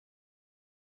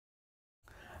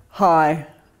Hi,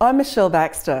 I'm Michelle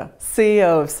Baxter,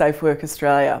 CEO of Safe Work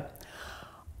Australia.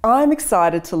 I'm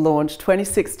excited to launch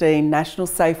 2016 National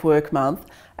Safe Work Month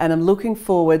and am looking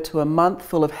forward to a month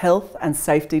full of health and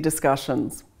safety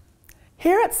discussions.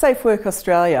 Here at Safe Work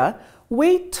Australia,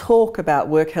 we talk about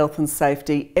work health and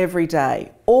safety every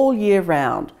day, all year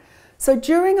round. So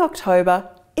during October,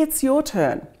 it's your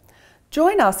turn.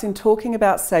 Join us in talking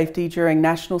about safety during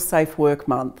National Safe Work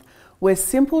Month, where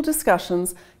simple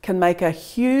discussions can make a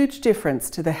huge difference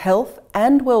to the health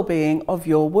and well-being of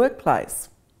your workplace.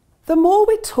 The more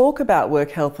we talk about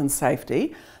work health and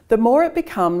safety, the more it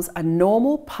becomes a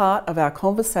normal part of our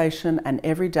conversation and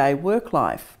everyday work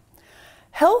life.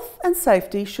 Health and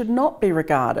safety should not be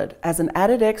regarded as an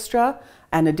added extra,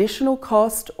 an additional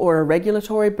cost, or a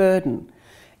regulatory burden.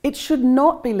 It should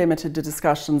not be limited to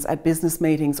discussions at business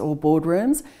meetings or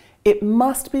boardrooms. It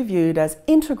must be viewed as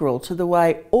integral to the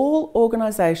way all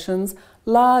organisations,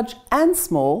 large and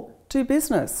small, do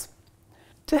business.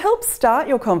 To help start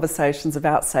your conversations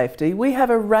about safety, we have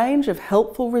a range of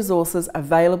helpful resources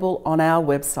available on our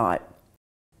website.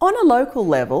 On a local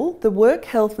level, the work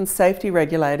health and safety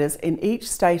regulators in each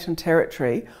state and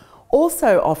territory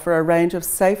also offer a range of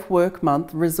Safe Work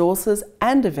Month resources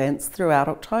and events throughout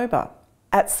October.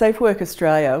 At Safe Work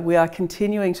Australia, we are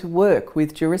continuing to work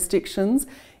with jurisdictions,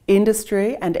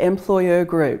 industry and employer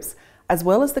groups, as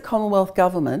well as the Commonwealth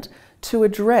Government, to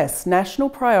address national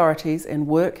priorities in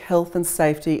work health and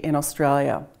safety in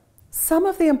Australia. Some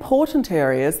of the important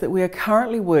areas that we are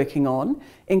currently working on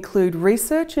include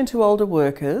research into older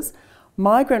workers,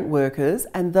 migrant workers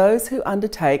and those who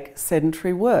undertake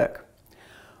sedentary work.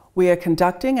 We are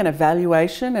conducting an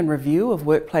evaluation and review of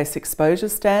workplace exposure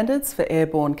standards for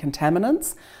airborne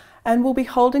contaminants, and we'll be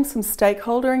holding some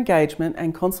stakeholder engagement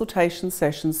and consultation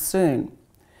sessions soon.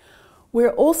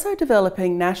 We're also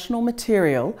developing national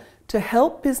material to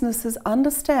help businesses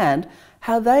understand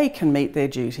how they can meet their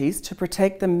duties to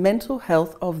protect the mental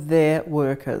health of their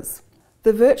workers.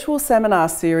 The virtual seminar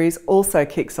series also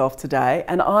kicks off today,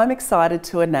 and I'm excited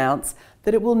to announce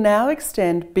that it will now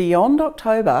extend beyond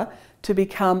October to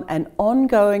become an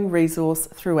ongoing resource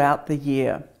throughout the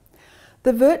year.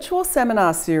 The virtual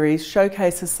seminar series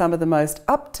showcases some of the most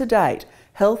up-to-date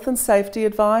health and safety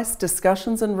advice,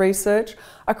 discussions and research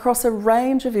across a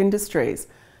range of industries,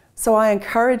 so I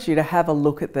encourage you to have a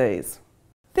look at these.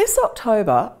 This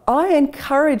October, I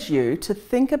encourage you to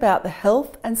think about the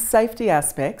health and safety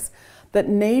aspects that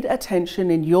need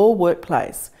attention in your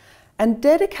workplace and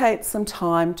dedicate some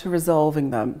time to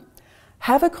resolving them.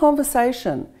 Have a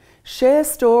conversation, share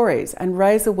stories and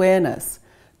raise awareness,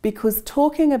 because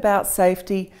talking about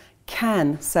safety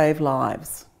can save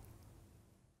lives.